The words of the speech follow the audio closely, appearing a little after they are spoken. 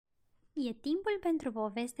E timpul pentru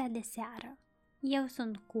povestea de seară. Eu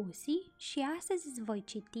sunt Cusi și astăzi îți voi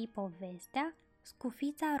citi povestea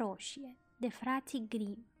Scufița Roșie, de frații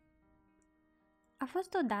Grimm. A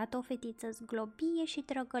fost odată o fetiță zglobie și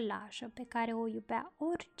drăgălașă pe care o iubea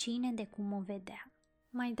oricine de cum o vedea.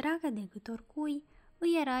 Mai dragă decât oricui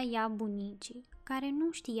îi era ea bunicii, care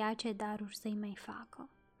nu știa ce daruri să-i mai facă.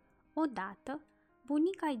 Odată,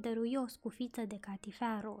 bunica îi dărui o scufiță de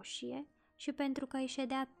catifea roșie și pentru că îi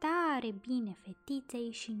ședea tare bine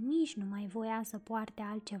fetiței și nici nu mai voia să poarte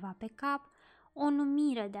altceva pe cap, o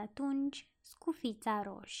numiră de atunci Scufița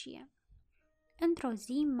Roșie. Într-o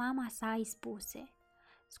zi, mama sa îi spuse: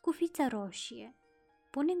 Scufiță Roșie,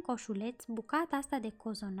 pune în coșuleț bucata asta de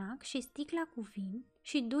cozonac și sticla cu vin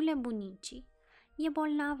și du-le bunicii. E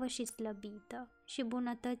bolnavă și slăbită și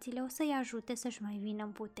bunătățile o să-i ajute să-și mai vină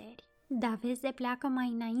în puteri. Da, vezi, de pleacă mai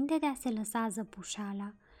înainte de a se lăsa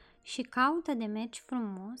zăpușala și caută de mergi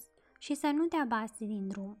frumos și să nu te abați din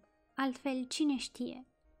drum. Altfel, cine știe,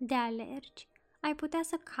 de alergi, ai putea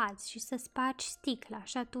să cazi și să spargi sticla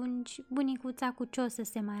și atunci bunicuța cu ce o să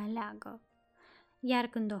se mai aleagă. Iar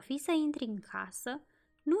când o fi să intri în casă,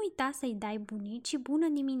 nu uita să-i dai bunicii bună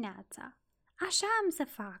dimineața. Așa am să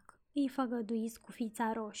fac, îi făgădui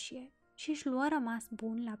Scufița Roșie și-și luă rămas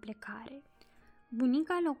bun la plecare.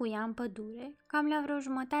 Bunica locuia în pădure, cam la vreo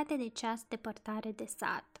jumătate de ceas depărtare de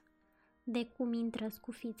sat. De cum intră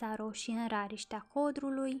Scufița Roșie în rariștea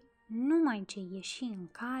codrului, numai ce ieși în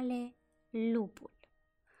cale lupul.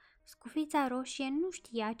 Scufița Roșie nu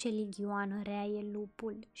știa ce ligioană rea e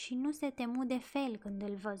lupul și nu se temu de fel când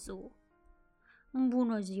îl văzu.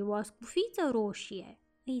 Bună ziua, Scufiță Roșie,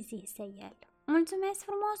 îi zise el. Mulțumesc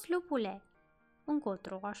frumos, lupule.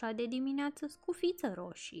 Încotro așa de dimineață, Scufiță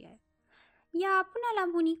Roșie? Ia până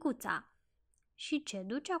la bunicuța. Și ce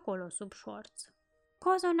duci acolo sub șorț?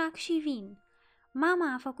 Cozonac și vin.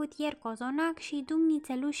 Mama a făcut ieri cozonac și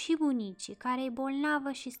dumnițeluș și bunicii, care e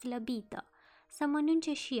bolnavă și slăbită, să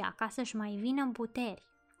mănânce și ea ca să-și mai vină în puteri.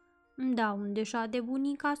 Da, unde și-a de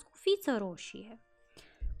bunica Scufiță Roșie?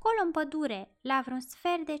 Colo în pădure, la vreun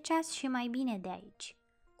sfert de ceas și mai bine de aici.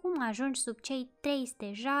 Cum ajungi sub cei 3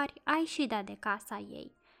 stejari, ai și dat de casa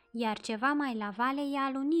ei, iar ceva mai la vale e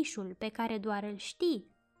alunișul pe care doar îl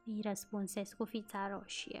știi, îi răspunse Scufița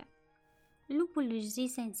Roșie. Lupul își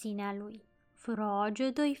zise în sinea lui: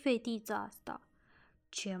 fragedă-i fetița asta!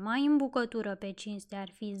 Ce mai în bucătură pe cinste ar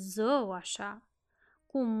fi zău așa,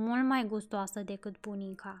 cu mult mai gustoasă decât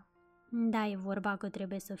bunica. Da, e vorba că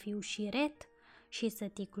trebuie să fiu șiret și să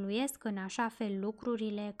ticluiesc în așa fel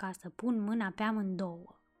lucrurile ca să pun mâna pe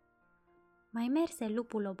amândouă. Mai merse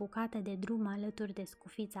lupul o bucată de drum alături de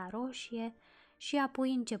Scufița Roșie și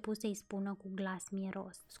apoi începu să-i spună cu glas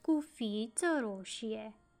mieros: Scufiță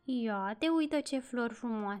Roșie, ia te uită ce flori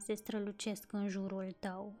frumoase strălucesc în jurul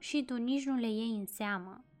tău și tu nici nu le iei în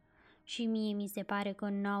seamă. Și mie mi se pare că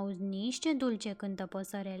n-auzi nici ce dulce cântă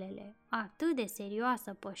păsărelele. Atât de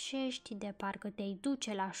serioasă pășești de parcă te-ai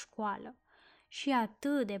duce la școală. Și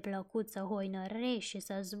atât de plăcut să hoinărești și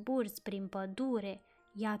să zburți prin pădure,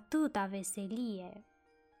 e atâta veselie.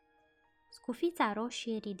 Scufița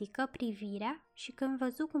Roșie ridică privirea și când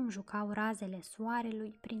văzu cum jucau razele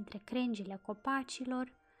soarelui printre crengile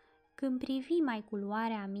copacilor, când privi mai cu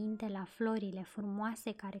luare aminte la florile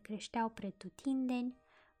frumoase care creșteau pretutindeni,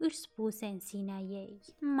 își spuse în sinea ei: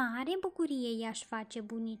 mare bucurie i-aș face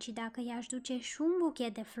bunicii dacă i-aș duce și un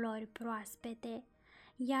buchet de flori proaspete.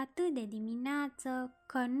 E atât de dimineață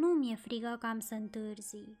că nu mi-e frică că am să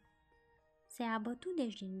întârzi. Se abătu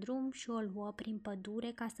deci din drum și o luă prin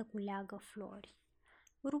pădure ca să culeagă flori.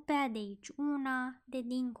 Rupea de aici una, de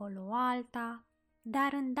dincolo alta,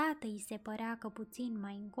 dar îndată îi se părea că puțin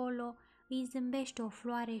mai încolo îi zâmbește o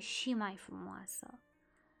floare și mai frumoasă.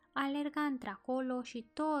 Alerga într-acolo și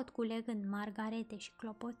tot culegând margarete și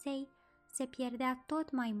clopoței, se pierdea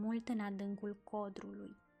tot mai mult în adâncul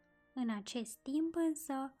codrului. În acest timp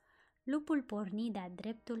însă, lupul porni de-a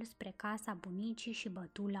dreptul spre casa bunicii și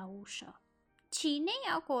bătu la ușă.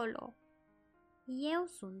 Cine-i acolo? Eu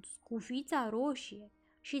sunt Scufița Roșie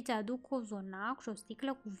și ți-aduc cozonac și o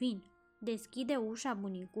sticlă cu vin. Deschide ușa,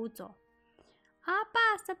 bunicuțo.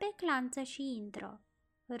 Apasă pe clanță și intră,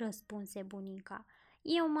 răspunse bunica.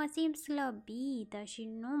 Eu mă simt slăbită și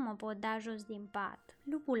nu mă pot da jos din pat.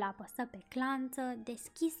 Lupul apăsă pe clanță,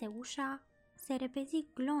 deschise ușa, se repezi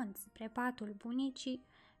glonț spre patul bunicii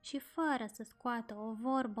și fără să scoată o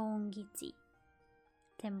vorbă o înghiți.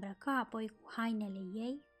 Se îmbrăcă apoi cu hainele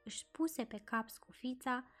ei, își puse pe cap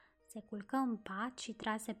scufița, se culcă în pat și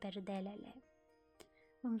trase perdelele.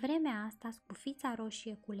 În vremea asta Scufița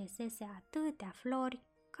Roșie culesese atâtea flori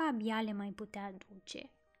că abia le mai putea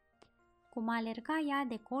duce. cum alerga ea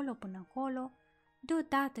de colo până colo,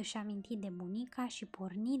 deodată și-a amintit de bunica și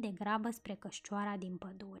porni de grabă spre cășcioara din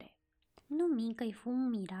pădure. Nu mică-i fu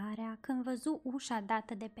mirarea când văzu ușa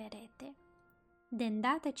dată de perete. De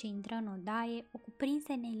îndată ce intră în odaie, o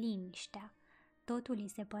cuprinse neliniștea. Totul îi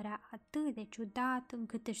se părea atât de ciudat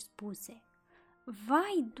încât își spuse: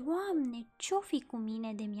 „Vai, Doamne, ce-o fi cu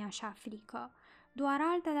mine de mi așa frică? Doar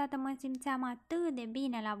altădată mă simțeam atât de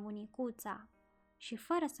bine la bunicuța." Și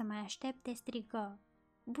fără să mai aștepte strigă: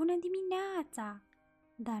 „Bună dimineața!"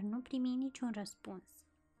 Dar nu primi niciun răspuns.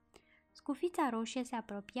 Scufița Roșie se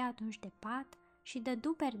apropia atunci de pat și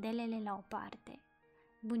dădu perdelele la o parte.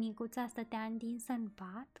 Bunicuța stătea întinsă în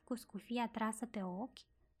pat, cu scufia trasă pe ochi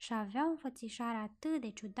și avea o înfățișare atât de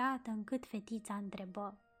ciudată încât fetița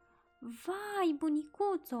întrebă: „Vai,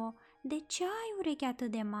 bunicuțo, de ce ai urechi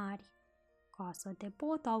atât de mari?" „Ca să te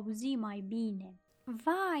pot auzi mai bine."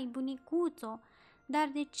 „Vai, bunicuțo, dar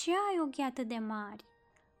de ce ai ochi atât de mari?"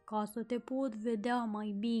 „Ca să te pot vedea mai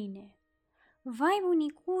bine." „Vai,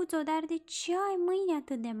 bunicuțo, dar de ce ai mâini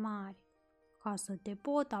atât de mari?" „Ca să te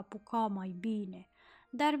pot apuca mai bine."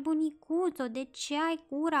 „Dar, bunicuțo, de ce ai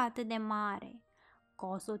gura atât de mare?"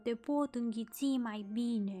 „Ca să te pot înghiți mai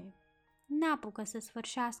bine." N-apucă să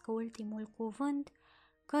sfârșească ultimul cuvânt,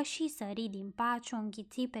 că și sări din pat și o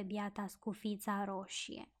înghiți pe biata Scufița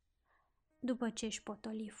Roșie. După ce își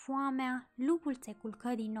potoli foamea, lupul se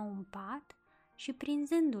culcă din nou în pat și,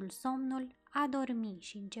 prinzându-l somnul, a dormit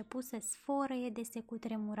și începu să sfărăie de se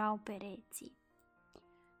cutremurau pereții.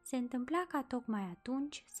 Se întâmpla ca tocmai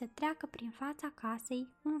atunci să treacă prin fața casei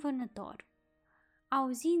un vânător.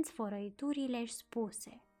 Auzind sfărăiturile, își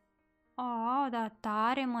spuse: „A, dar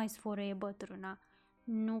tare mai sfărăie bătrâna,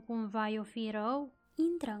 nu cumva i-o fi rău?"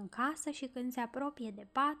 Intră în casă și când se apropie de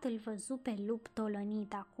pat îl văzu pe lup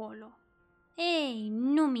tolănit acolo. „Ei,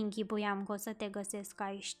 nu-mi închipuiam că o să te găsesc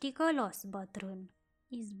aici, ticălos bătrân,"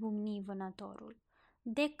 izbucni vânătorul.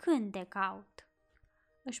 „De când te caut?"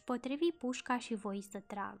 Își potrivi pușca și voi să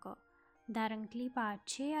tragă, dar în clipa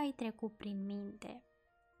aceea îi trecu prin minte: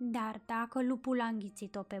 „Dar dacă lupul a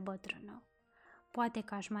înghițit-o pe bătrână, poate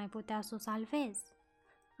că aș mai putea să o salvez."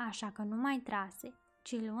 Așa că nu mai trase,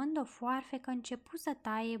 ci luând o foarfecă începu să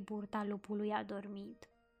taie burta lupului adormit.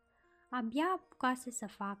 Abia apucase să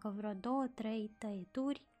facă vreo 2-3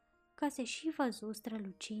 tăieturi, că se și văzu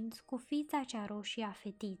strălucind scufița cea roșie a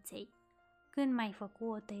fetiței. Când mai făcu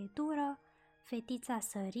o tăietură, fetița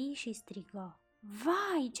sări și strigă: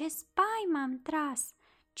 „Vai, ce spaimă am tras!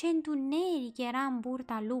 Ce întuneric era în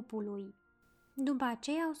burta lupului!" După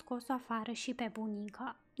aceea au scos-o afară și pe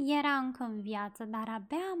bunica. Era încă în viață, dar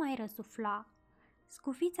abia mai răsufla.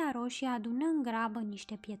 Scufița Roșie adună în grabă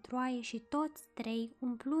niște pietroaie și toți trei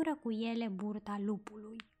umplură cu ele burta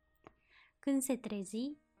lupului. Când se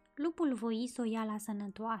trezi, lupul voi să o ia la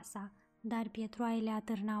sănătoasa, dar pietroaiele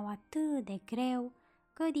atârnau atât de greu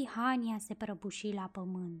că dihania se prăbuși la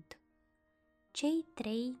pământ. Cei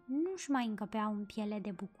trei nu-și mai încăpeau în piele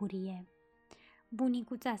de bucurie.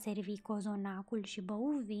 Bunicuța servi cozonacul și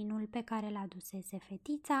bău vinul pe care l-adusese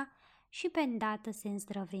fetița și pe îndată se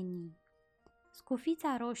îndrăveni.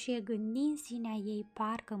 Scufița Roșie gândi în sinea ei,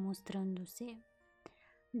 parcă mustrându-se: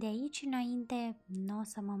 „De aici înainte nu o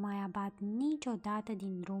să mă mai abat niciodată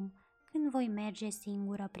din drum când voi merge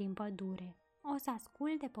singură prin pădure. O să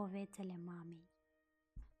ascult de povețele mamei."